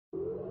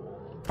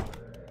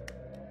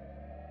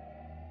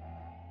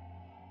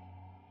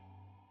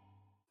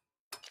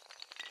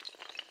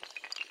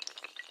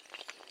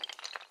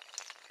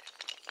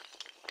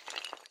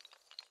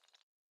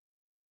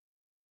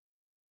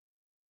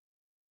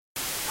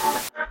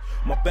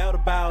My belt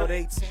about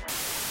 18.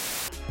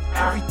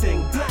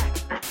 Everything black.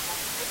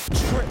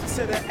 Trip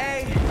to the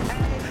A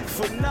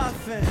for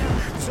nothing.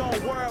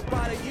 Don't worry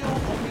about it, you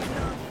owe me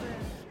nothing.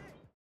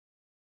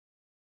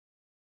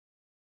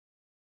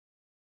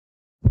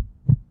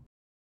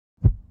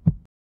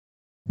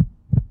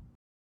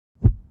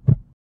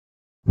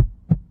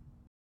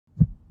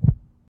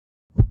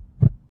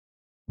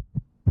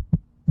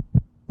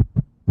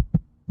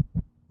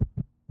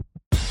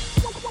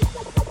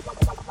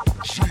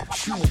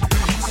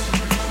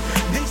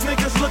 These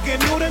niggas looking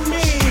new to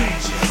me.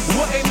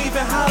 Wouldn't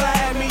even holler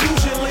at me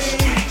usually.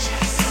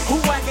 Who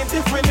acting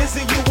different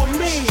isn't you and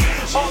me.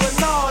 All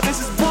in all,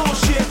 this is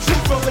bullshit.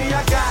 Truthfully,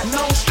 I got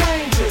no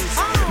strangers.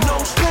 No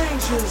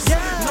strangers.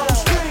 No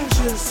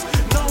strangers.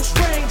 No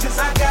strangers.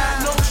 I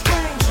got no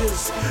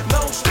strangers.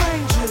 No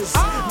strangers.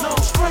 No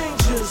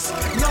strangers.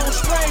 No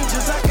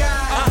strangers. I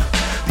got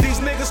these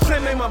niggas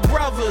claim they my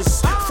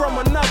brothers from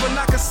another,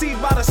 not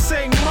conceived by the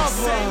same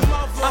mother.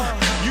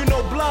 You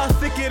know blood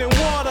thicker than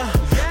water,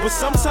 but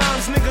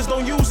sometimes niggas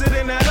don't use it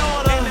in that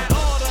order.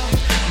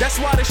 That's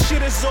why this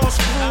shit is all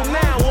screwed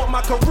now. Want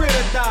my career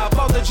to die,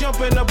 about to jump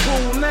in the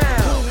pool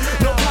now.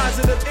 No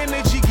positive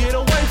energy, get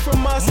away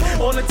from us.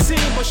 On the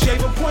team, but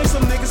shaving points,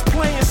 some niggas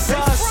playing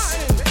sus.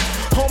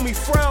 Homie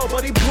frail,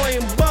 but he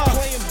playing buff.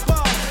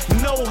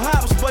 No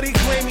hops, but he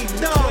claim he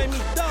dumb.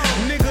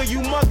 Nigga,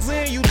 you mugs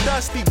in, you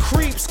dusty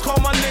creeps. Call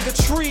my nigga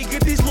Tree,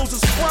 get these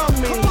losers from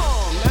me.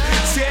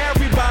 See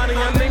everybody,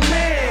 I'm they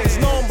mans.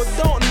 Know 'em but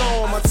don't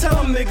know 'em, I tell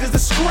them niggas to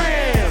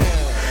scram.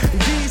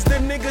 These the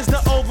niggas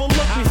that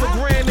overlook me for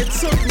granted.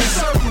 Took me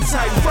certain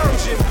type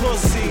virgin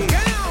pussy.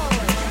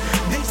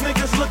 These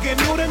niggas looking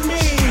new to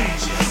me.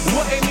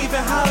 Wouldn't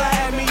even holler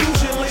at me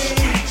usually.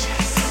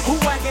 Who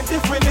acting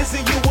different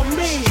isn't you and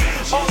me.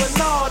 All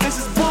in all, this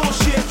is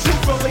bullshit.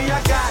 Truthfully,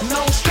 I got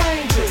no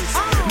strangers.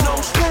 No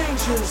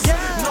strangers.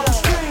 No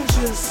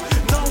strangers.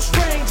 No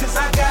strangers.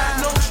 I got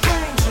no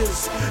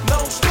strangers. No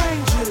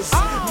strangers.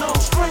 No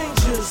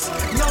strangers.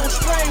 No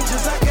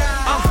strangers. I got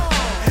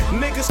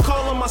niggas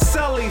calling my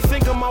celly,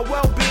 thinking my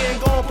well-being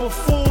gon' put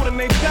food in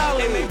they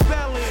belly.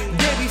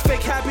 They be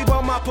fake happy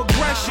about my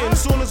progression.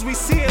 Soon as we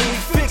see it,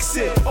 we fix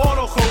it.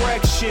 Auto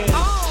correction.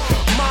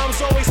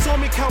 Moms always told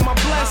me count my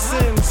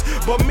blessings,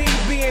 but me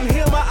being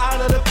here, I'm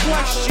out of the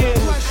question.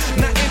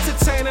 Not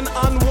entertaining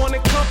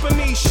unwanted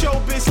company.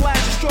 Showbiz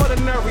lash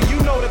extraordinary, you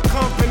know the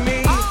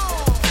company.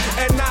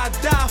 And I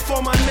die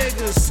for my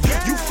niggas.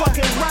 You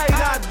fucking right,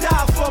 I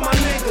die for my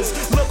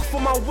niggas. Look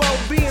for my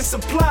well-being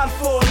supplied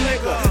for a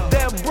nigga.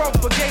 They're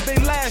broke but gave they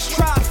last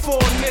try for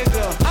a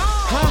nigga.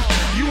 Huh?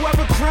 You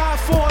ever cried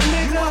for a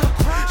nigga?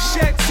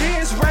 Shed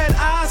tears, red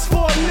eyes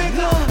for a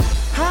nigga?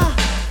 Huh?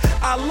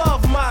 I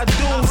love my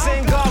dudes,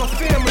 ain't got a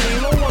family,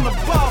 no one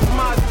above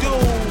my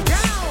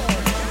dudes.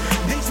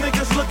 These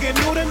niggas looking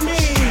new to me.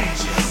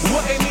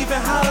 Wouldn't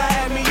even holler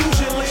at me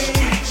usually.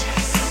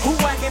 Who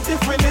acting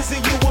different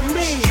isn't you and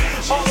me.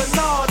 All in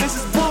all, this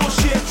is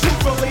bullshit.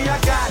 Truthfully, I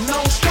got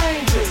no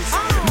strangers.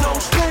 No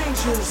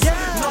strangers.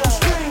 No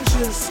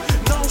strangers.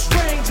 No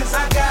strangers.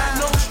 I got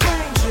no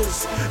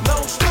strangers. No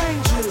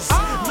strangers.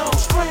 No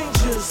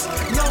strangers.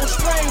 No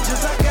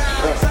strangers. I got.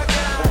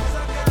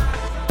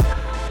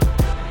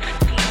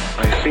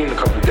 I ain't seen in a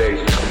couple of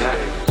days.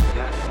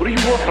 What do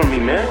you want from me,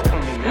 man?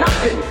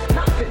 Nothing.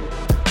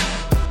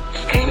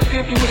 Just came to see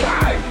if you was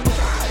alright.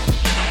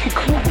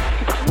 Cool.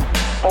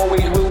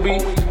 Always will be.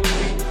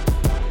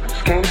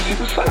 Just came to see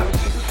what's up.